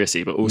testing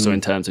accuracy, but also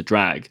in terms of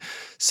drag.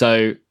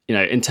 So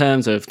in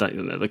terms of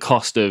the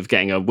cost of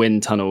getting a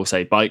wind tunnel,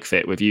 say bike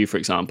fit with you, for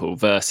example,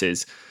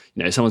 versus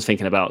someone's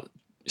thinking about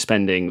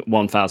spending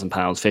 £1,000,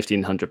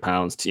 £1,500,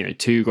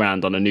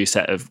 £2,000 on a new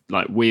set of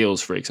like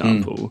wheels, for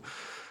example.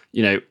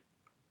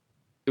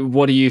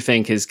 What do you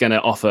think is going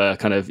to offer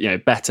kind of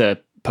better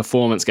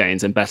performance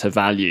gains and better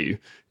value,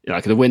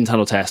 like the wind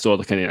tunnel test or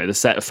the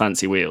set of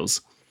fancy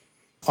wheels?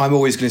 I'm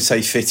always going to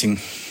say fitting.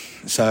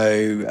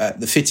 So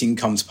the fitting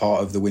comes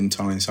part of the wind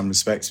tunnel in some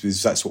respects,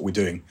 because that's what we're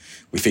doing.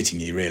 We're fitting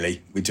you,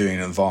 really. We're doing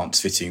an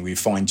advanced fitting. We're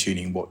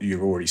fine-tuning what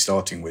you're already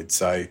starting with.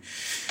 So,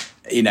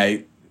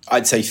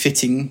 I'd say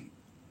fitting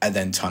and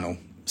then tunnel.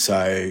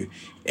 So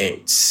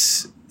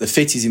the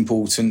fit is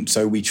important.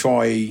 So we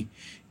try,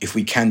 if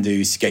we can do,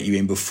 is to get you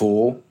in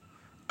before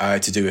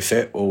to do a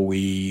fit, or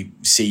we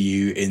see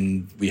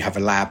you we have a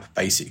lab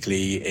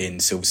basically in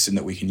Silverstone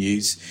that we can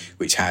use,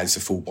 which has a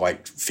full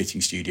bike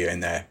fitting studio in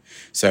there.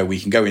 So we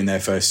can go in there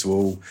first of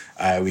all,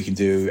 we can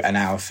do an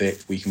hour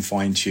fit, we can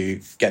fine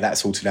tune, get that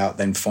sorted out,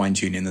 then fine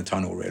tune in the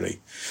tunnel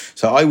really.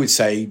 So I would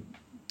say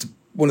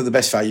one of the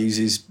best values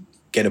is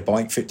get a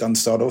bike fit done,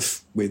 start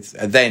off with,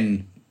 and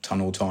then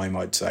tunnel time,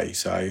 I'd say.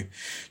 So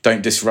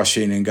don't just rush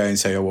in and go and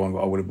say, I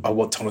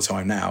want tunnel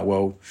time now.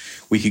 Well,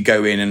 we could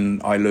go in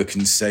and I look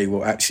and say,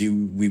 well, actually,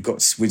 we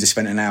just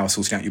spent an hour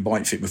sorting out your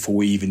bike fit before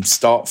we even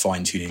start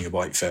fine-tuning your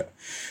bike fit.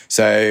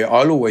 So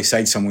I'll always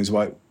say to someone,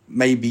 like,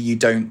 maybe we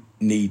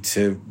need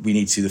to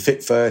do the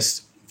fit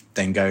first,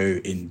 then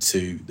go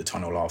into the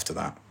tunnel after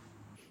that.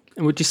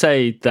 And would you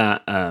say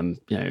that,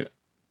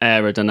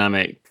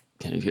 aerodynamic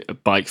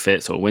bike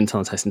fits or wind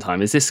tunnel testing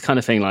time, is this kind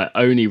of thing like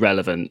only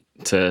relevant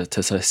to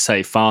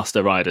say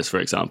faster riders, for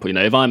example?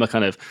 If I'm a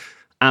kind of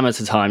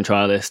amateur time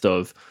trialist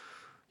of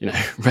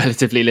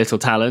relatively little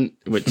talent,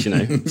 which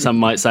some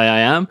might say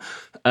I am,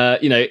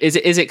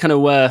 is it kind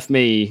of worth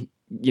me,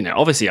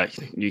 obviously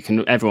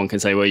everyone can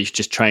say, well, you should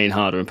just train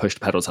harder and push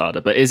the pedals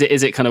harder, but is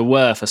it kind of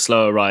worth a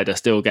slower rider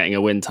still getting a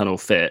wind tunnel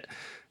fit?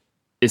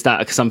 Is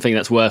that something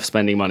that's worth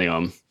spending money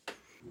on?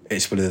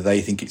 It's whether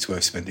they think it's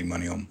worth spending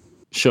money on.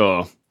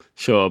 Sure,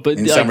 but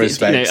in some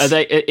respects, are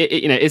they?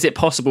 Is it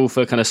possible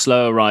for kind of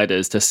slower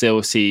riders to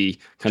still see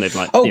kind of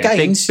like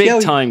gains,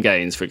 big time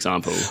gains, for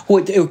example?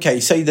 Well, okay,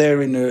 say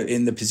they're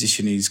in the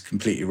position is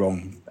completely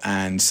wrong,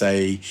 and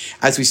say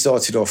as we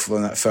started off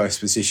on that first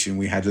position,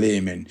 we had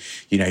Liam in,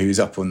 who was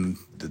up on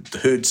the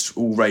hood's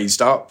all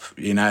raised up,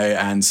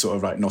 and sort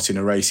of like not in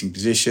a racing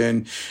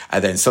position.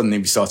 And then suddenly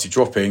we started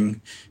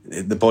dropping,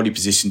 the body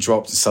position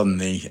dropped, and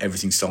suddenly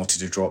everything started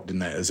to drop,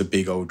 didn't it? There was a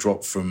big old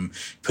drop from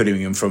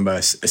putting them from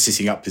a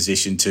sitting up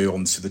position to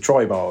onto the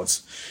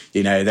tri-bars.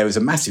 There was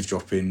a massive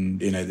drop in,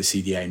 the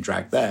CDA and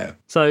drag there.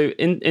 So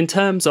in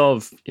terms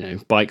of,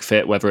 bike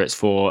fit, whether it's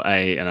for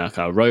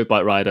a road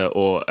bike rider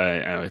or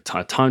a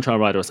time trial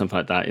rider or something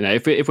like that,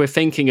 if we're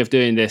thinking of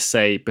doing this,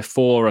 say,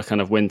 before a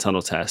kind of wind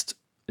tunnel test,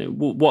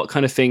 what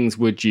kind of things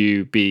would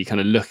you be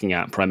kind of looking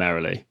at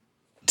primarily?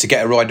 To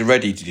get a rider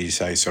ready, did you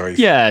say? Sorry.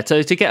 Yeah,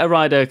 so to get a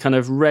rider kind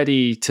of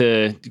ready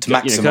to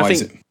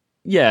maximise it.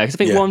 Yeah, because I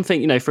think one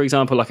thing, for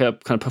example, like a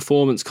kind of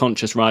performance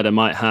conscious rider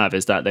might have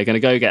is that they're going to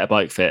go get a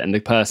bike fit and the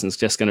person's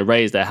just going to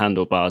raise their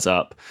handlebars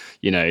up,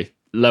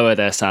 lower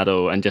their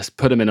saddle and just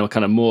put them in a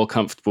kind of more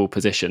comfortable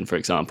position, for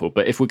example.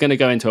 But if we're going to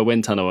go into a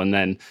wind tunnel and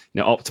then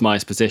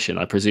optimize position,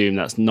 I presume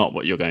that's not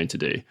what you're going to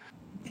do.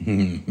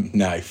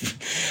 No.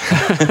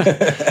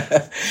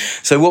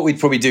 So what we'd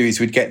probably do is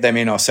we'd get them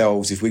in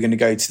ourselves. If we're going to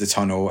go to the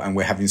tunnel and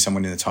we're having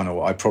someone in the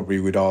tunnel, I probably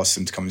would ask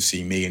them to come and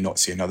see me and not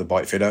see another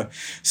bike fitter,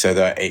 so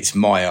that it's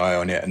my eye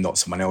on it and not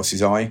someone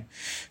else's eye,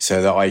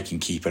 so that I can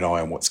keep an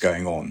eye on what's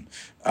going on.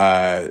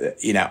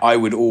 I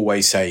would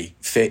always say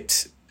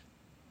fit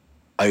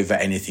over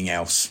anything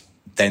else,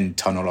 then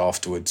tunnel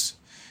afterwards.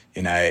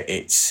 That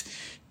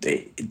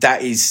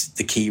is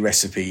the key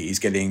recipe, is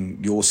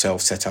getting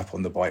yourself set up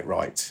on the bike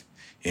right.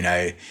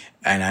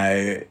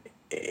 And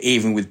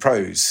even with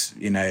pros,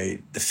 the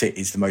fit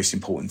is the most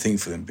important thing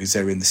for them, because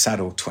they're in the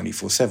saddle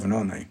 24/7,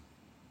 aren't they?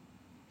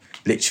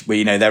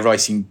 Literally, they're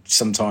racing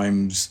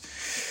sometimes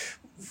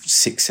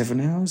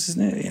 6-7 hours,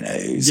 isn't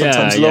it?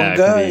 Sometimes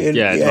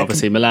longer.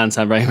 Obviously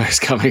Milan-San Remo's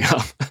coming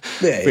up.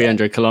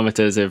 300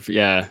 kilometers of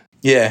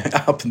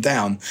up and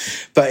down.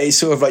 But it's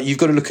sort of like, you've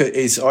got to look at,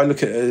 I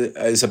look at it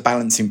as a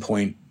balancing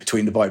point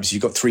between the bikes.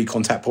 You've got 3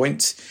 contact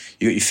points.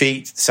 You've got your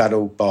feet,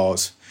 saddle,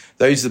 bars.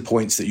 Those are the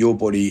points that your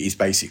body is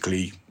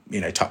basically,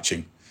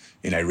 touching,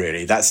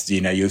 really. That's,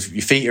 your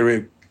feet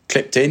are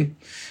clipped in,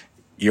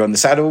 you're on the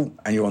saddle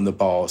and you're on the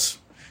bars.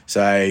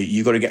 So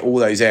you've got to get all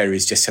those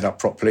areas just set up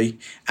properly.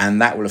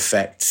 And that will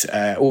affect,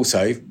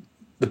 also,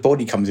 the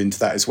body comes into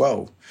that as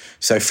well.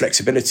 So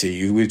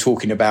flexibility, we were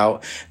talking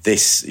about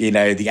this,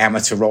 the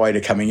amateur rider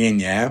coming in,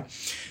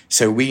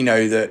 So we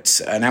know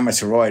that an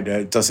amateur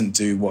rider doesn't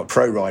do what a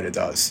pro rider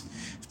does.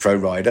 Pro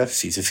rider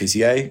sees a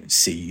physio,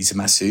 sees a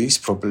masseuse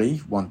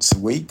probably once a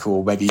week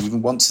or maybe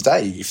even once a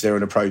day if they're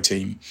on a pro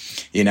team,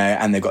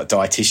 and they've got a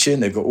dietitian,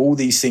 they've got all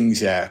these things,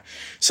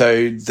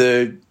 So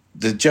the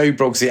Joe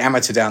Broggs, the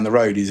amateur down the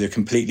road, is a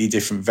completely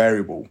different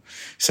variable.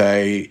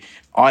 So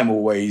I'm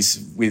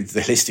always with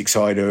the holistic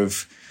side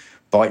of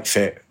bike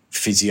fit,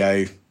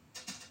 physio,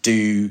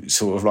 do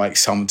sort of like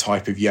some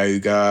type of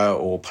yoga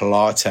or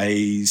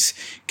Pilates,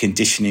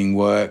 conditioning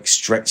work,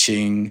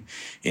 stretching,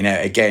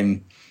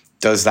 again,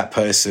 does that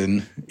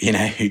person,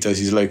 who does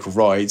his local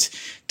rides,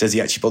 does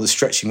he actually bother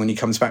stretching when he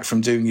comes back from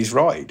doing his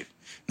ride?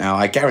 Now,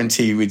 I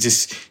guarantee you, with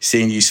just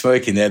seeing you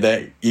smoking there,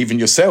 that even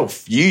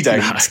yourself, you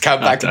don't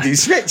come back and do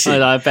stretching.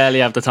 I barely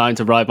have the time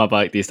to ride my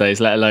bike these days,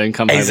 let alone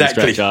come home and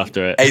stretch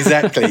after it.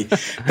 Exactly.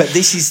 But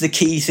this is the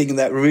key thing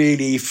that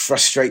really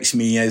frustrates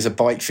me as a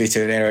bike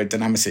fitter and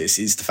aerodynamicist,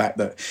 is the fact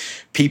that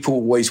people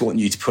always want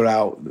you to pull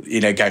out,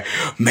 go,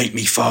 make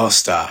me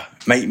faster,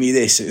 make me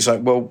this. It's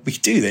like, well, we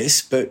do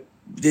this, but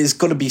there's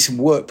got to be some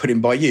work put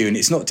in by you. And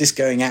it's not just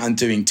going out and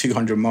doing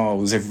 200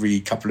 miles every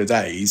couple of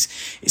days.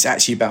 It's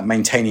actually about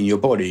maintaining your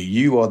body.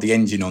 You are the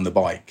engine on the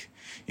bike.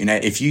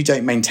 If you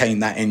don't maintain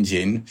that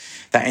engine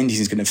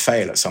is going to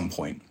fail at some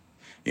point.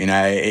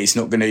 It's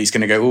going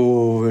to go,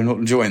 oh, we're not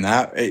enjoying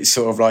that. It's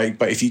sort of like,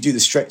 but if you do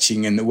the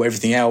stretching and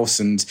everything else,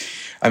 and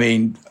I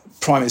mean,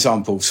 prime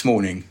example, this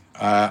morning,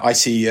 I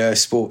see a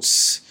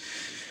sports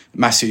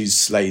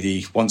masseuse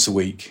lady once a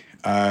week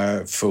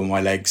for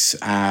my legs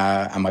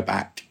and my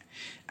back.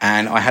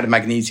 And I had a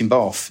magnesium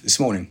bath this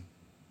morning.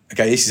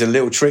 Okay, this is a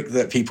little trick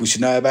that people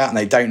should know about and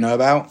they don't know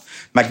about.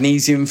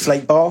 Magnesium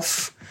flake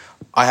bath.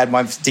 I had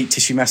my deep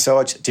tissue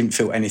massage. Didn't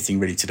feel anything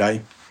really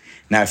today.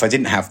 Now, if I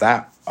didn't have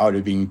that, I would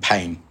have been in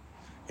pain.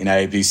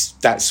 Because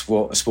that's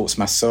what a sports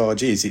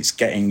massage is.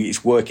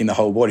 It's working the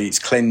whole body. It's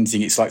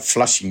cleansing. It's like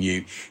flushing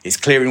you. It's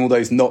clearing all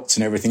those knots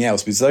and everything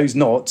else. Because those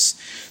knots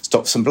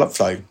stop some blood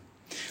flow.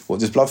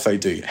 What does blood flow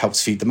do? It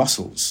helps feed the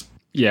muscles.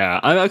 Yeah,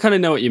 I kind of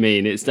know what you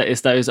mean.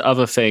 It's those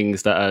other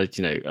things that are,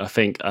 I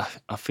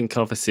think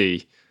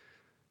obviously,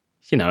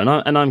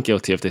 and I'm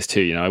guilty of this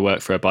too. I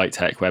work for a bike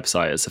tech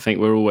website, so I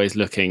think we're always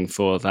looking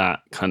for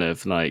that kind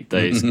of like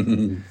those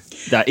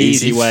that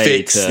easy way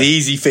fix, the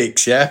easy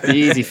fix, the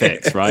easy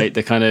fix, right?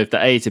 The kind of the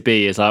A to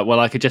B is like, well,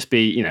 I could just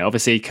be,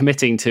 obviously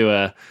committing to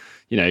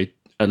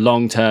a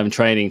long-term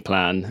training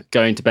plan,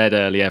 going to bed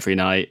early every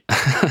night,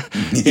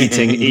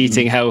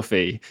 eating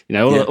healthy,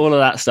 all of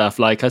that stuff.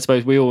 Like, I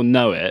suppose we all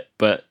know it,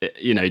 but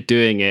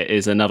doing it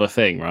is another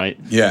thing, right?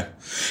 Yeah,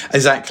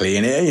 exactly.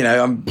 And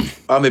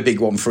I'm a big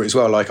one for it as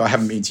well. Like, I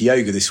haven't been to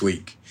yoga this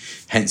week,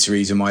 hence the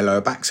reason my lower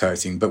back's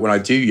hurting. But when I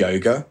do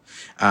yoga,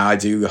 I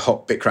do a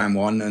hot Bikram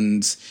one,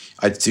 and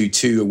I do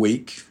 2 a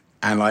week.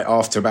 And like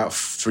after about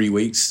 3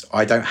 weeks,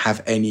 I don't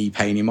have any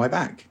pain in my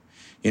back.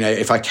 You know,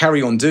 if I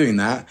carry on doing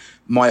that,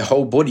 my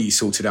whole body is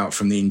sorted out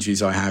from the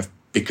injuries I have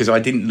because I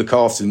didn't look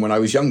after them when I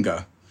was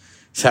younger.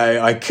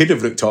 So I could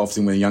have looked after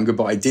them when I was younger,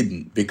 but I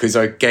didn't, because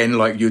again,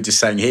 like you're just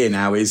saying here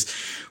now is,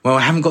 well,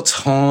 I haven't got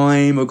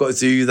time. I've got to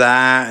do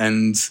that.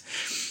 And,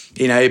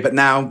 you know, but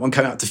now I'm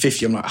coming up to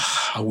 50. I'm like,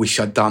 I wish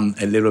I'd done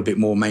a little bit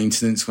more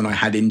maintenance when I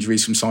had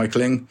injuries from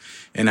cycling,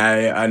 you know,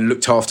 and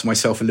looked after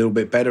myself a little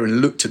bit better and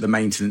looked at the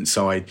maintenance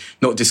side,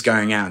 not just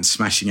going out and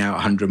smashing out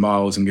 100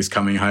 miles and just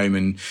coming home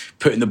and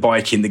putting the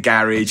bike in the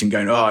garage and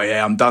going, oh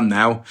yeah, I'm done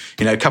now.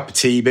 You know, a cup of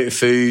tea, bit of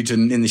food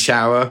and in the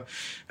shower.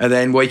 And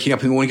then waking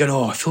up in the morning going,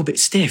 oh, I feel a bit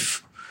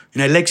stiff.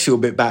 You know, legs feel a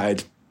bit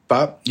battered.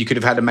 But you could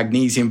have had a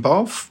magnesium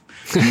bath.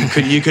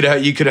 You could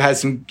have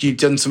had you've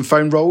done some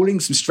foam rolling,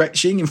 some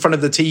stretching in front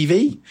of the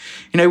TV.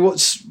 You know,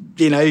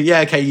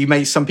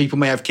 some people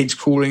may have kids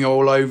crawling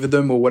all over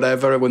them or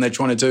whatever when they're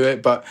trying to do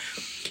it. But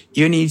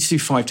you only need to do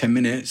 5-10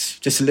 minutes,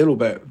 just a little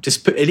bit.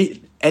 Just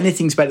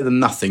anything's better than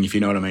nothing, if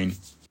you know what I mean.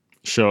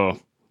 Sure.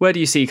 Where do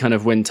you see kind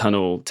of wind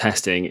tunnel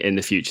testing in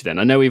the future then?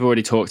 I know we've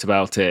already talked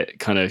about it,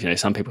 kind of, you know,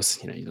 some people,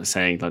 you know,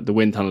 saying like the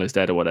wind tunnel is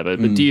dead or whatever,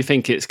 but do you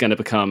think it's going to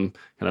become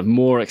kind of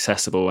more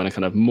accessible and a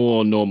kind of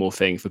more normal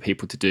thing for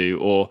people to do?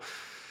 Or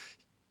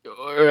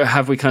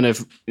have we kind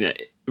of, you know,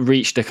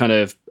 reached a kind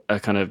of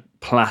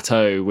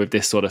plateau with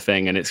this sort of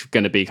thing, and it's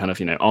going to be kind of,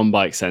 you know,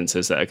 on-bike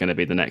sensors that are going to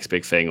be the next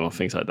big thing or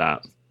things like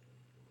that?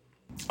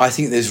 I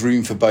think there's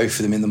room for both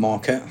of them in the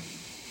market.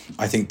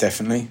 I think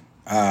definitely.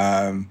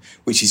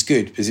 Which is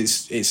good, because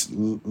it's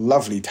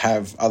lovely to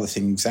have other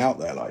things out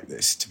there like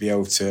this to be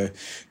able to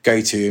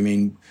go to. I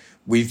mean,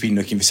 we've been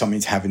looking for something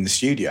to have in the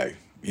studio.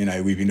 You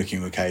know, we've looked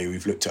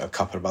at a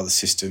couple of other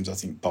systems. I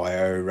think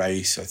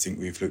BioRace. I think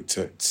we've looked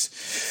at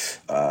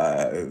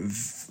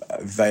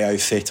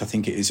VioFit. I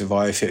think it is a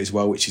VioFit as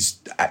well, which has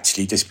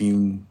actually just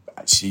been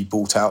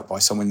bought out by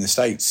someone in the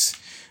States,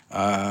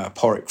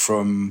 Porrick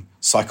from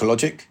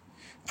Psychologic.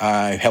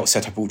 Helped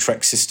set up all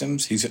Trek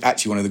systems. He's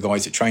actually one of the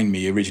guys that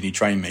originally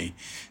trained me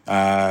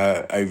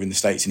over in the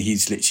States, and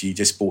he's literally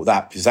just bought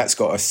that because that's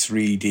got a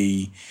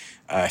 3D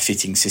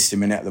fitting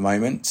system in it at the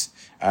moment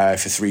for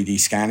 3D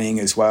scanning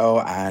as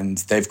well, and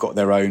they've got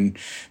their own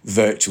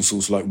virtual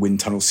sort of like wind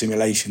tunnel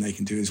simulation they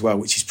can do as well,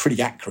 which is pretty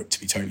accurate,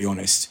 to be totally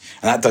honest,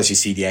 and that does your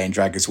CDA and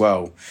drag as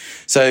well.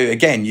 So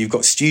again, you've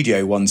got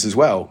studio ones as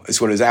well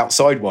as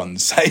outside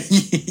ones. So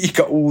you've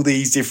got all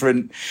these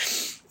different,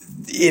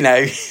 you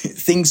know,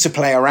 things to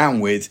play around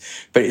with.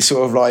 But it's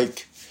sort of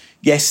like,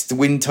 yes, the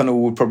wind tunnel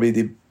would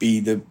probably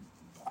be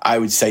I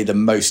would say the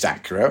most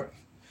accurate.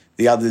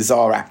 The others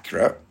are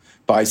accurate,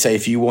 but I'd say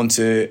if you want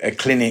a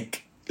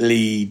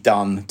clinically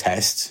done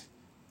test,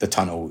 the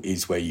tunnel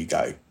is where you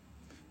go.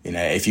 You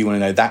know, if you want to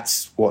know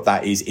that's what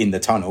that is in the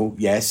tunnel,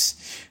 yes.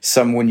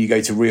 When you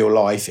go to real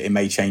life, it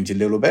may change a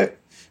little bit.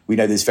 We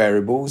know there's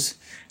variables,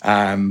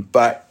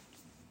 but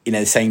you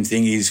know, the same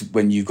thing is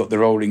when you've got the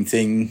rolling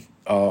thing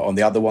on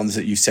the other ones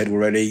that you've said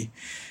already.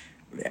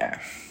 Yeah,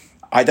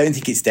 I don't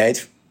think it's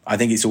dead. I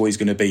think it's always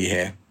going to be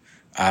here.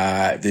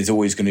 There's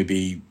always going to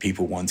be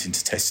people wanting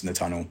to test in the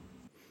tunnel.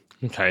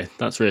 Okay,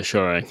 that's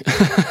reassuring.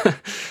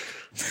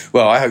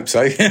 Well, I hope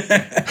so.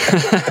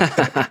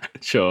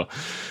 Sure.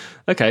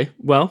 Okay,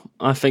 well,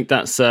 I think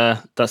that's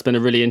been a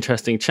really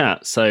interesting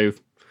chat. So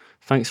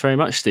thanks very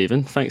much,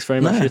 Stephen. Thanks very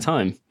much for your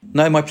time.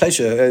 No, my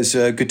pleasure. It's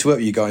good to work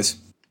with you guys.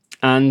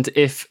 And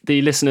if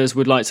the listeners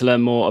would like to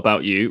learn more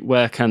about you,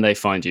 where can they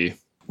find you?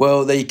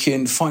 Well, they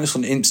can find us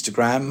on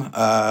Instagram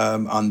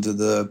under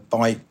the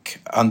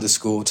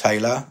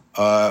Bike_Tailor,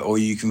 or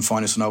you can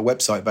find us on our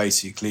website,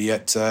 basically,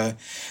 at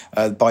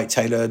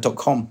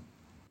biketailor.com.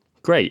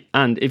 Great.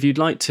 And if you'd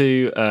like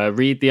to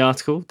read the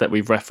article that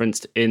we've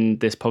referenced in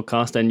this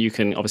podcast, then you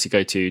can obviously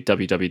go to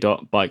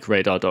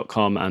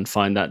www.bikeradar.com and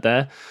find that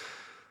there.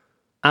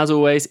 As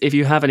always, if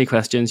you have any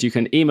questions, you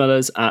can email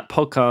us at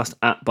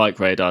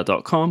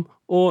podcast@bikeradar.com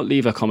or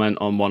leave a comment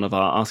on one of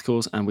our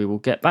articles and we will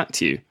get back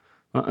to you.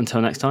 Well,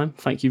 until next time,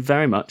 thank you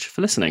very much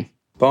for listening.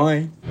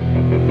 Bye.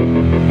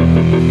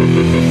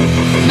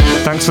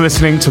 Thanks for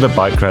listening to the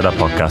Bike Radar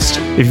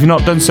podcast. If you've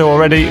not done so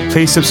already,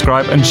 please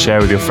subscribe and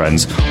share with your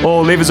friends,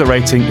 or leave us a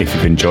rating if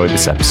you've enjoyed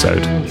this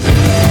episode.